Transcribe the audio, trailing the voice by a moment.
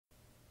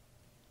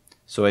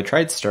So I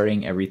tried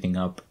starting everything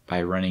up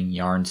by running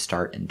yarn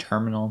start in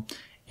terminal,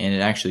 and it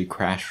actually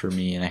crashed for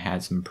me and I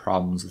had some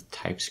problems with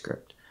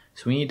TypeScript.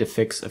 So we need to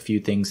fix a few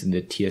things in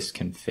the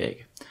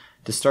tsconfig.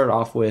 To start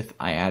off with,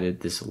 I added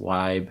this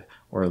lib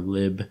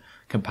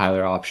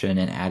compiler option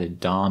and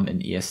added DOM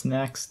and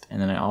ESNext, and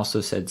then I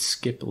also said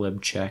skip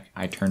libcheck.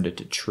 I turned it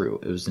to true.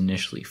 It was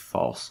initially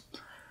false.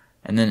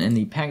 And then in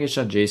the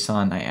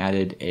package.json, I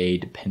added a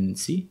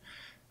dependency,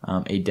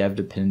 a dev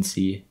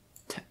dependency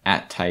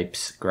at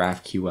types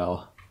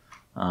GraphQL.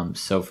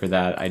 So for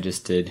that, I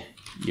just did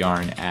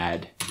yarn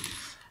add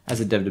as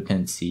a dev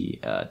dependency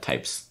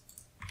types.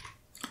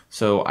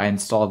 So I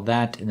installed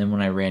that, and then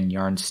when I ran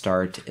yarn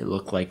start, it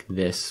looked like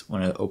this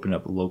when I opened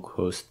up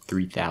localhost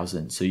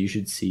 3000. So you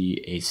should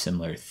see a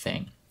similar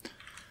thing.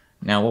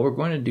 Now what we're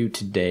going to do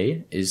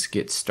today is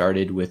get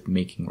started with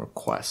making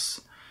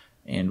requests.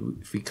 And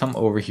if we come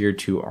over here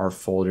to our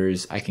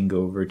folders, I can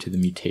go over to the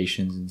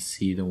mutations and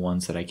see the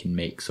ones that I can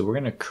make. So we're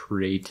going to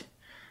create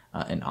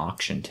an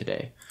auction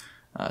today.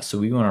 So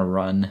we want to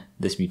run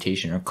this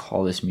mutation or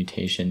call this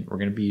mutation. We're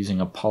going to be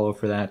using Apollo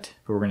for that,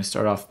 but we're going to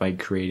start off by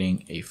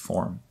creating a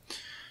form.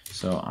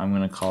 So I'm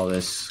going to call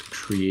this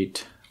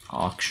create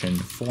auction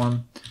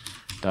form.tsx.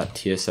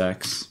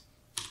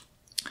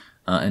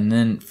 And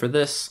then for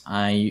this,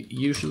 I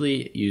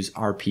usually use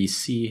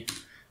RPC,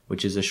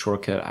 which is a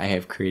shortcut I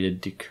have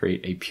created to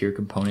create a pure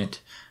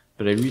component,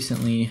 but I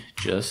recently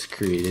just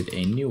created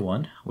a new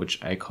one,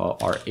 which I call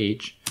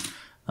RH,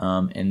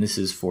 and this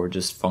is for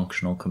just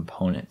functional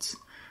components.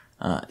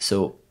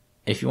 So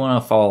if you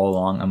want to follow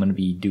along, I'm going to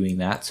be doing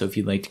that. So if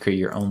you'd like to create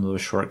your own little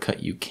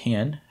shortcut, you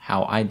can.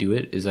 How I do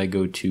it is I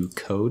go to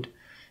code,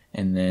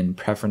 and then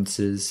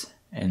preferences,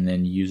 and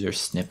then user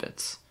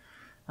snippets.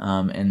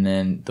 And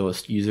then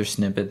those user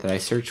snippet that I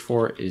search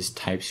for is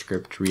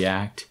TypeScript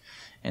React.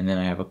 And then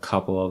I have a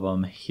couple of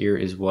them. Here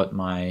is what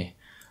my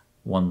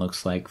one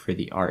looks like for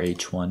the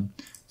RH one.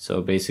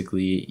 So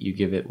basically you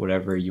give it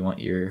whatever you want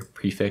your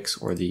prefix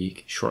or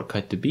the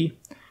shortcut to be,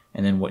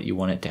 and then what you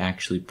want it to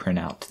actually print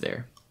out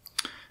there.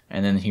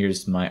 And then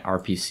here's my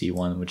RPC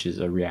one, which is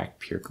a React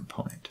pure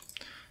component.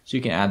 So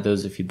you can add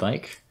those if you'd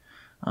like,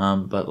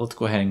 but let's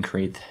go ahead and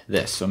create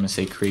this. So I'm going to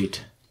say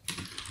create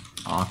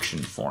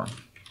auction form.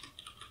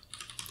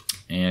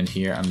 And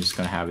here I'm just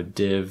going to have a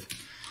div,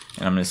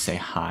 and I'm going to say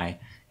hi.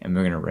 And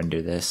we're going to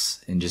render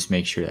this and just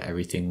make sure that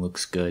everything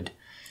looks good.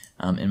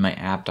 In my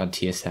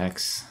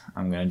app.tsx,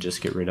 I'm going to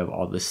just get rid of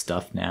all this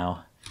stuff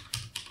now,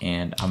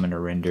 and I'm going to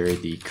render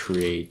the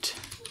create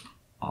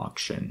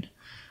auction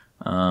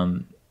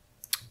form.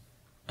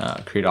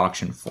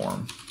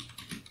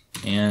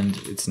 And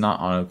it's not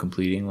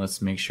auto-completing.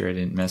 Let's make sure I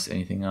didn't mess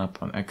anything up.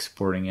 I'm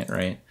exporting it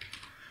right.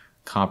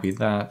 Copy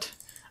that.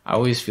 I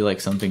always feel like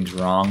something's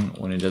wrong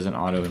when it doesn't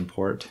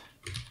auto-import.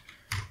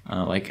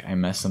 Like I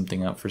messed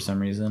something up for some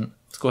reason.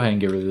 Let's go ahead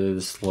and get rid of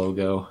this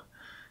logo,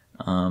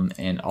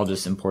 and I'll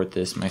just import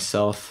this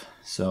myself.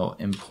 So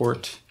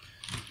import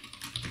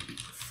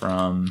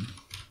from,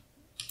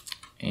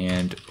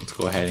 and let's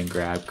go ahead and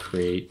grab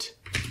create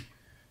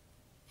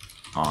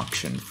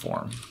auction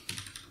form.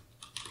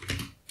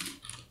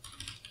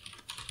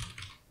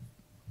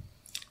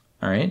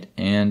 All right,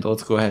 and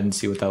let's go ahead and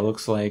see what that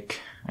looks like.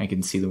 I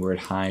can see the word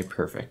hi,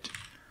 perfect.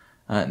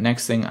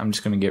 Next thing, I'm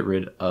just going to get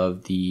rid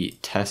of the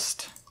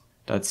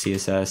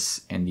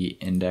test.css and the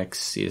index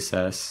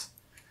CSS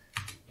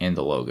and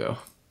the logo,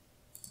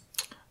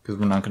 because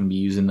we're not going to be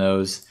using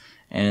those.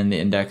 And the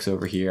index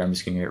over here, I'm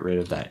just going to get rid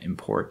of that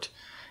import.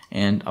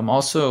 And I'm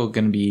also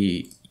going to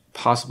be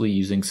possibly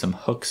using some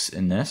hooks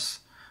in this,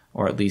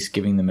 or at least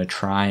giving them a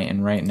try.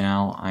 And right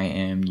now I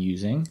am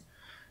using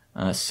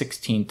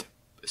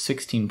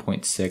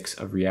 16.6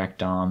 of React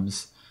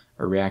DOMs,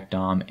 or React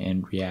DOM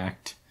and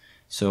React.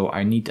 So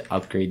I need to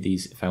upgrade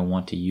these if I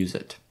want to use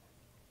it.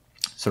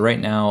 So right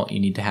now you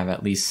need to have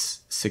at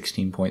least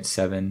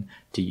 16.7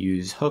 to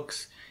use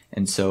hooks.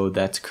 And so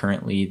that's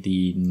currently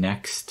the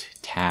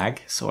next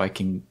tag. So I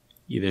can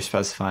either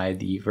specify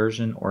the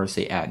version or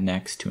say at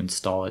next to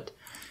install it.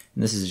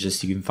 And this is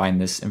just, you can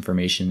find this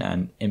information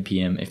on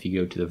npm if you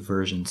go to the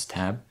versions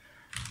tab.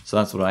 So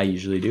that's what I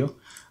usually do.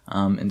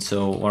 And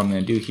so what I'm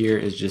going to do here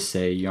is just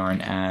say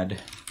yarn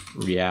add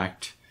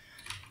react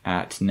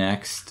at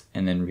next,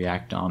 and then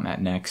React DOM at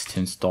next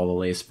to install the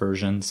latest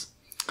versions.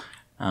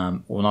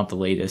 Well, not the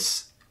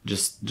latest,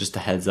 just a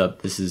heads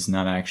up, this is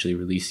not actually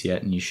released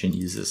yet and you shouldn't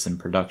use this in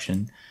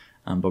production,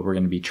 but we're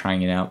going to be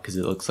trying it out because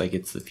it looks like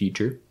it's the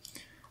future.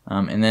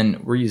 And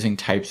then we're using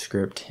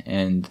TypeScript,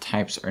 and the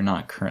types are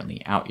not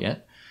currently out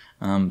yet,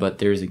 but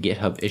there's a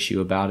GitHub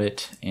issue about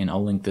it, and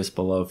I'll link this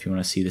below if you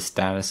want to see the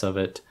status of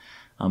it.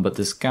 But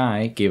this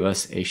guy gave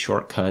us a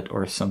shortcut,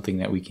 or something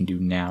that we can do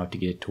now to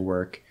get it to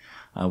work.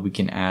 We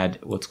can add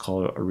what's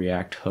called a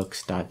react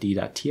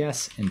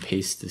hooks.d.ts and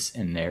paste this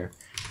in there.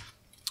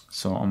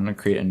 So I'm going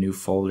to create a new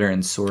folder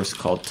in source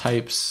called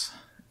types,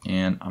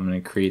 and I'm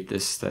going to create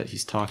this that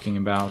he's talking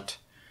about,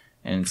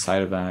 and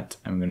inside of that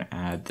I'm going to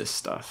add this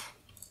stuff.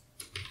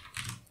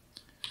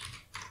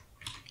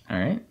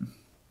 Alright,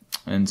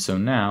 and so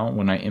now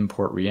when I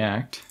import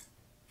React,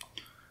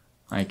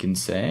 I can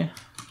say,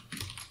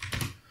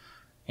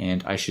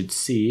 and I should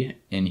see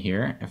in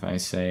here, if I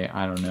say,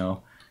 I don't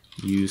know,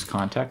 use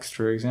context,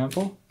 for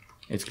example,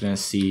 it's going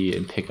to see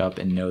and pick up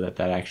and know that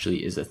that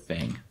actually is a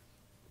thing.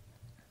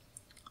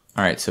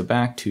 All right, so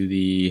back to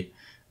the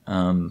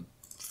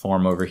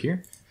form over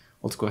here.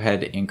 Let's go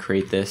ahead and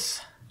create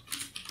this.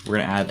 We're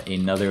going to add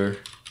another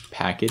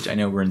package. I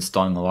know we're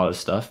installing a lot of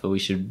stuff, but we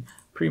should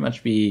pretty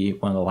much be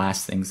one of the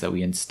last things that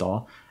we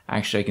install.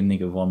 Actually, I can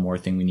think of one more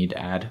thing we need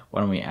to add.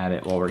 Why don't we add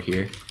it while we're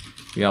here?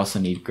 We also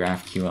need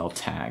GraphQL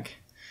tag.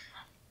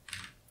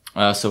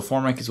 So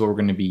Formic is what we're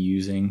going to be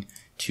using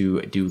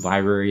to do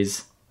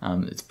libraries.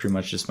 It's pretty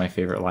much just my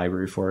favorite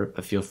library for it,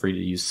 but feel free to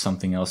use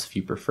something else if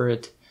you prefer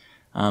it.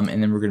 And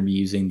then we're going to be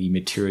using the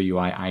Material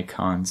UI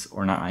icons,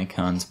 or not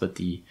icons, but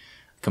the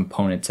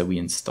components that we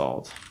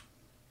installed.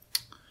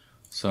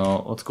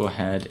 So let's go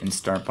ahead and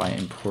start by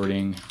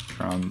importing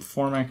from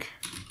Formic.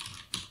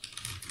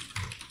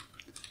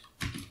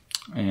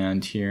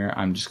 And here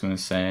I'm just going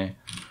to say,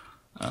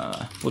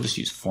 we'll just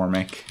use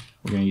Formic.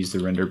 We're going to use the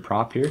rendered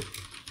prop here.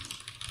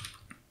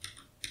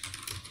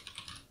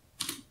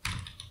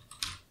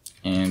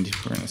 And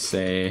we're going to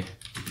say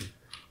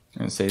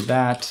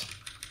that.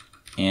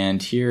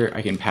 And here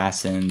I can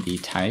pass in the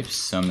types.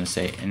 So I'm going to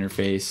say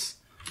interface,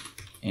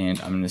 and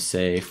I'm going to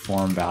say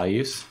form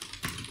values.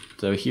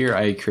 So here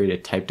I create a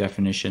type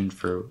definition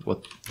for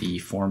what the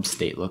form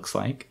state looks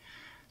like.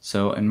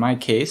 So in my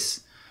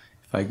case,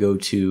 if I go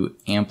to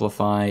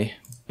amplify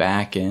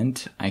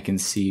backend, I can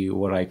see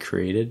what I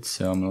created.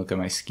 So I'm going to look at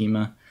my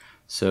schema.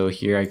 So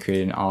here I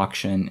created an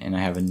auction, and I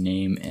have a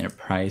name and a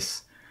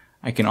price.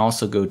 I can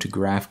also go to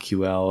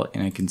GraphQL,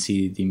 and I can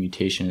see the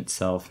mutation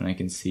itself, and I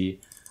can see,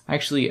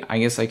 actually, I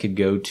guess I could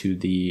go to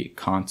the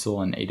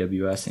console in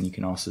AWS, and you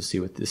can also see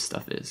what this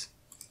stuff is.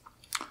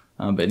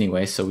 But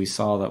anyway, so we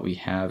saw that we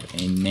have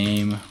a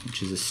name,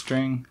 which is a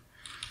string,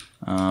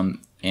 and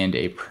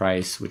a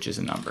price, which is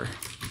a number.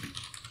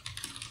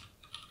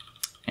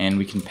 And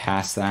we can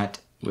pass that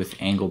with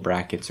angle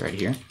brackets right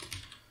here.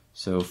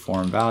 So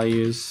form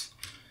values,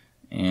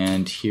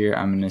 and here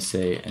I'm going to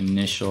say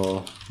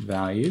initial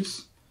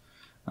values.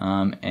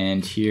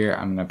 And here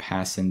I'm going to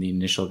pass in the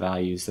initial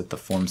values that the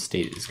form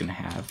state is going to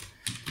have.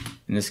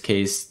 In this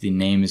case, the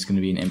name is going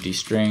to be an empty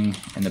string,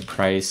 and the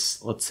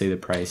price, let's say the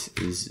price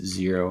is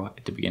 0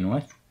 to begin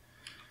with.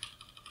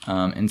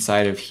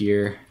 Inside of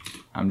here,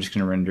 I'm just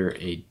going to render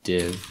a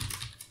div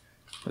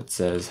that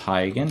says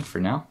hi again for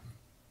now.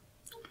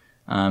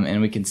 And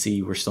we can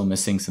see we're still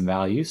missing some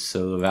values,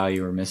 so the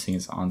value we're missing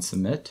is on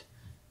submit.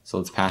 So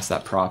let's pass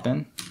that prop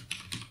in.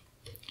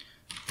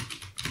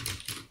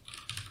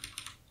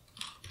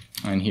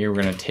 And here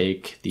we're going to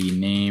take the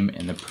name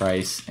and the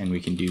price, and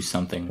we can do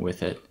something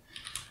with it.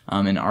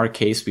 In our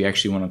case, we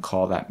actually want to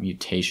call that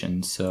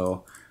mutation,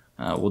 so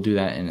we'll do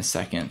that in a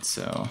second.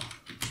 So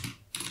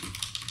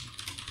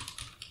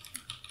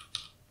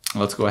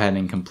let's go ahead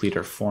and complete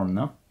our form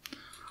though.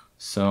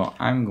 So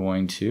I'm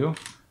going to,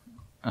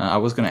 I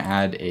was going to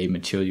add a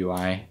Material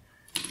UI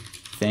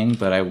thing,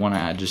 but I want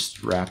to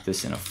just wrap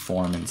this in a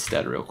form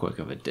instead real quick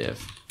of a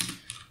div.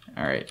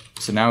 Alright,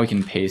 so now we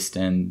can paste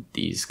in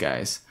these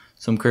guys.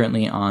 So I'm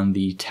currently on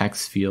the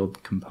text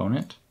field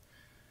component.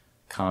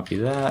 Copy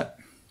that.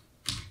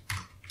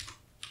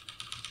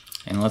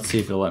 And let's see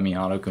if it'll let me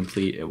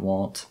autocomplete. It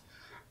won't.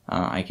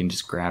 I can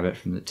just grab it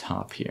from the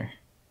top here.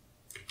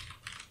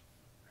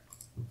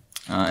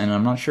 And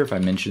I'm not sure if I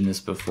mentioned this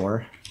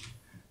before,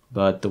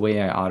 but the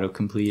way I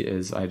autocomplete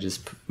is I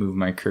just move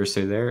my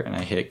cursor there and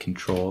I hit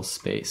Control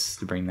Space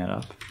to bring that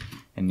up.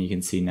 And you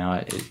can see now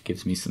it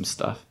gives me some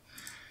stuff.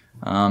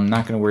 I'm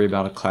not going to worry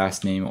about a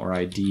class name or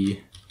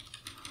ID.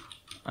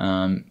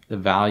 The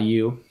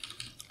value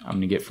I'm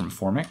going to get from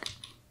Formic.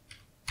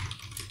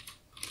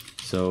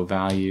 So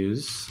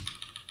values,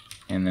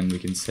 and then we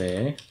can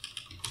say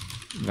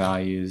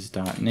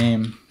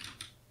values.name,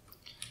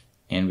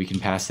 and we can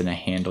pass in a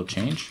handle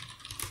change.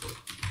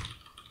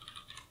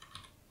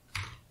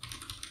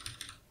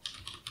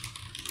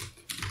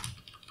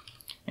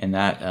 And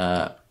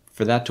that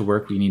for that to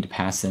work, we need to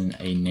pass in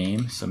a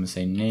name. So I'm going to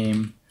say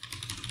name,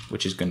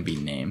 which is going to be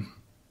name.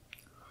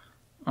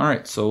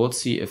 Alright, so let's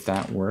see if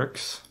that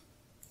works.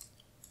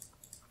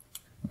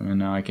 And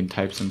now I can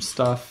type some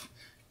stuff,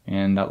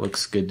 and that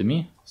looks good to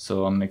me.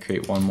 So I'm going to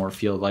create one more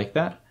field like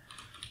that.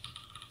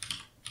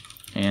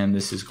 And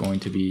this is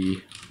going to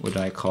be what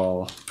I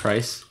call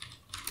price.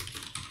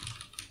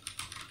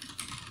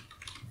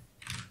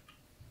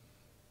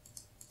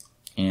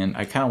 And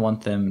I kind of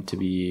want them to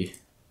be,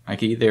 I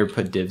could either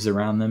put divs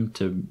around them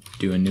to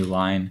do a new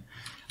line.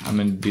 I'm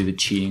going to do the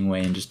cheating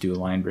way and just do a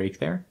line break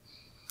there.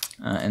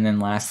 And then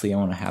lastly, I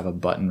want to have a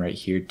button right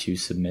here to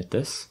submit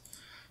this.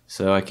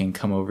 So I can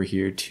come over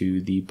here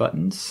to the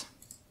buttons,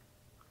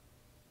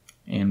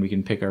 and we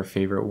can pick our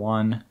favorite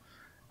one.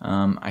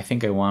 I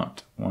think I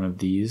want one of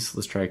these.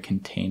 Let's try a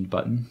contained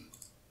button.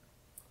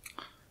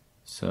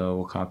 So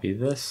we'll copy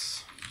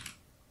this.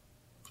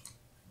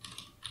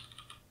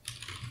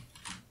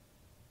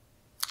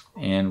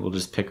 And we'll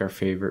just pick our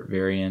favorite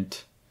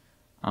variant.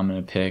 I'm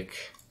going to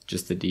pick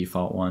just the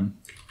default one.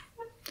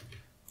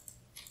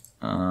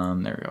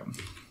 There we go.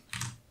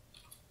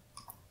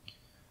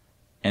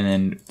 And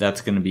then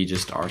that's going to be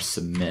just our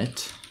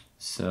submit.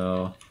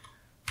 So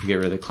we get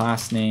rid of the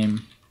class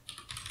name,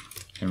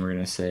 and we're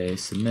going to say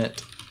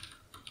submit.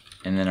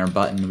 And then our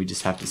button, we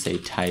just have to say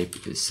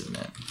type is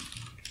submit.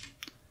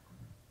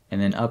 And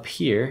then up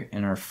here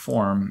in our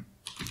form,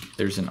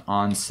 there's an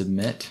on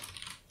submit,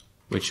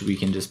 which we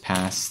can just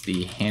pass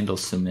the handle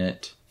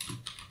submit.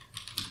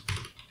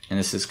 And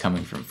this is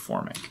coming from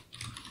Formic.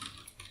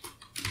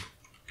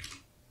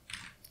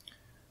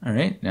 All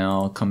right,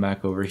 now I'll come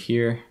back over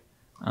here.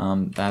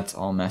 That's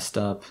all messed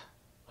up.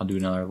 I'll do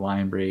another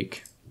line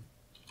break.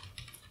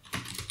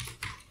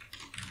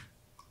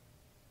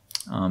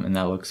 And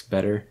that looks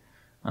better.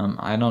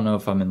 I don't know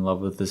if I'm in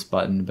love with this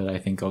button, but I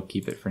think I'll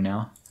keep it for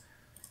now.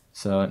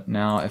 So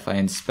now if I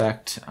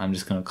inspect, I'm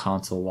just going to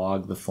console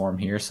log the form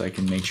here so I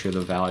can make sure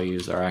the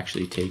values are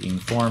actually taking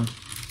form.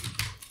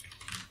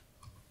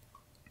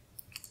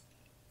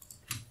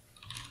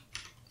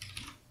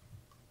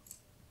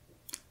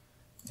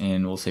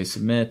 And we'll say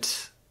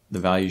submit, the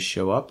values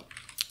show up.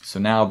 So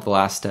now the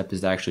last step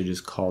is to actually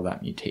just call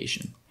that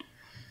mutation.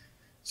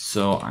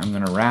 So I'm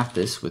going to wrap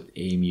this with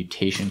a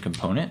mutation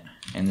component,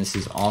 and this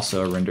is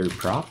also a rendered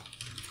prop.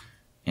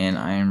 And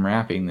I am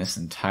wrapping this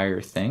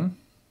entire thing.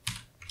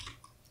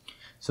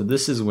 So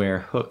this is where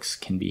hooks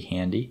can be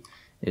handy,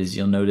 is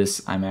you'll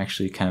notice I'm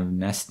actually kind of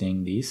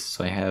nesting these.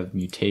 So I have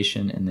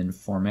mutation and then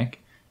Formic,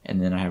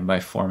 and then I have my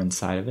form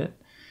inside of it.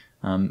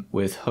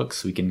 With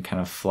hooks, we can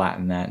kind of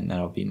flatten that, and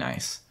that'll be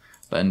nice.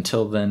 But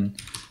until then,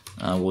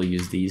 we'll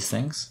use these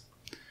things.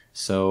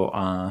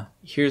 So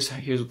here's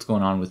what's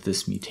going on with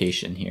this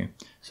mutation here.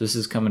 So this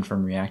is coming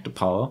from React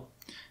Apollo.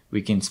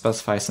 We can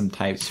specify some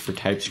types for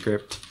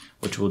TypeScript,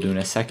 which we'll do in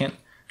a second.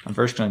 I'm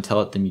first going to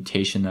tell it the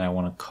mutation that I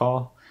want to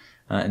call.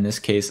 In this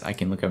case, I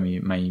can look at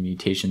my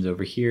mutations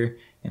over here,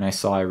 and I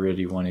saw I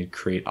really wanted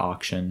create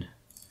auction.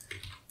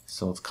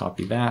 So let's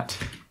copy that,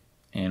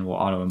 and we'll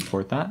auto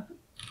import that.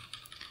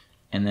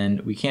 And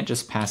then we can't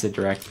just pass it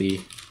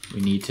directly. We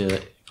need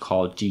to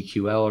call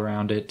GQL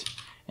around it,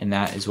 and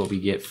that is what we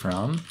get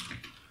from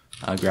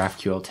a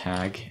GraphQL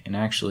tag. And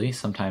actually,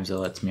 sometimes it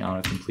lets me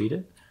auto-complete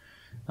it.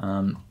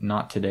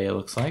 Not today, it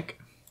looks like.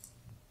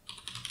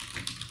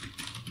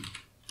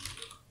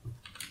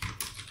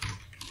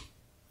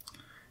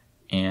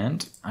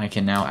 And I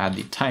can now add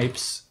the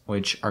types,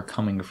 which are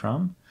coming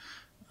from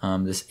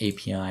this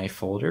API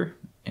folder.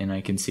 And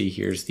I can see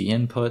here's the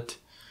input.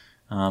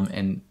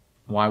 And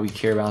why we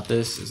care about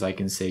this is I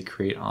can say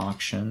create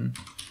auction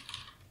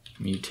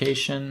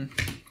mutation,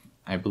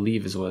 I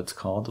believe is what it's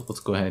called. Let's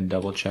go ahead and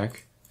double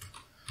check.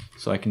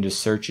 So I can just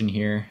search in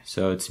here.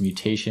 So it's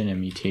mutation and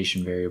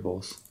mutation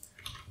variables.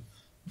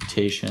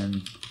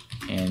 Mutation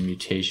and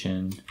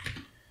mutation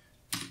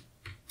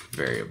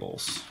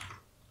variables.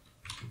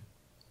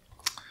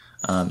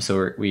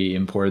 So we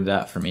imported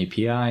that from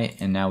API,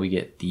 and now we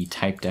get the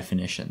type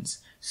definitions.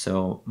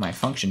 So my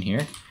function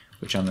here,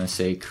 which I'm going to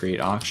say create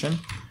auction,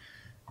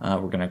 we're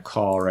going to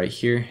call right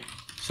here.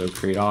 So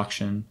create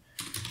auction,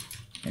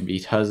 and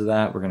because of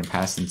that, we're going to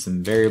pass in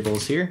some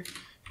variables here,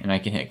 and I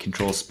can hit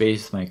Control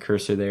Space with my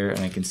cursor there, and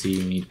I can see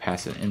we need to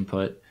pass an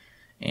input,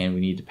 and we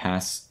need to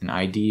pass an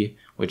ID,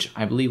 which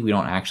I believe we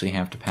don't actually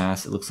have to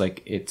pass. It looks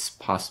like it's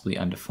possibly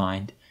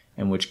undefined,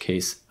 in which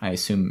case I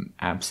assume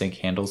AppSync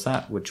handles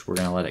that, which we're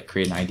going to let it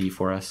create an ID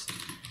for us,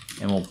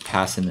 and we'll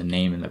pass in the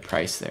name and the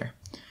price there.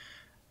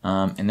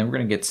 And then we're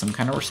going to get some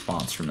kind of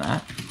response from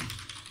that.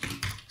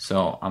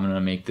 So I'm going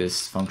to make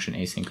this function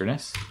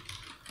asynchronous,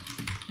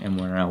 and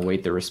we're going to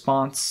await the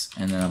response,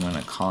 and then I'm going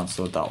to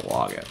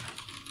console.log it.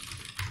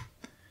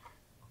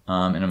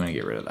 And I'm going to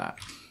get rid of that.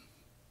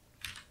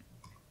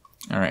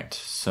 All right,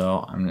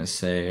 so I'm going to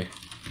say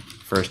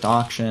first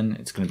auction,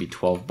 it's going to be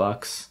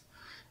 $12,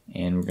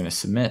 and we're going to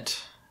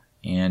submit,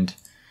 and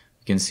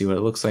we can see what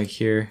it looks like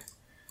here,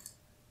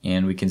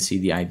 and we can see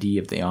the ID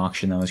of the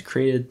auction that was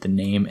created, the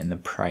name, and the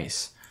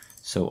price.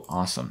 So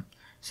awesome.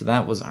 So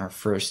that was our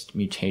first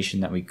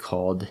mutation that we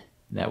called,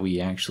 that we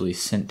actually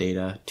sent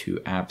data to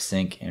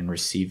AppSync and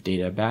received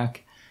data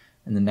back.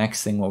 And the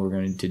next thing what we're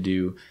going to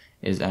do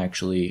is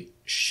actually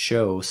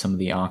show some of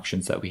the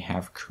auctions that we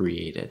have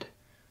created.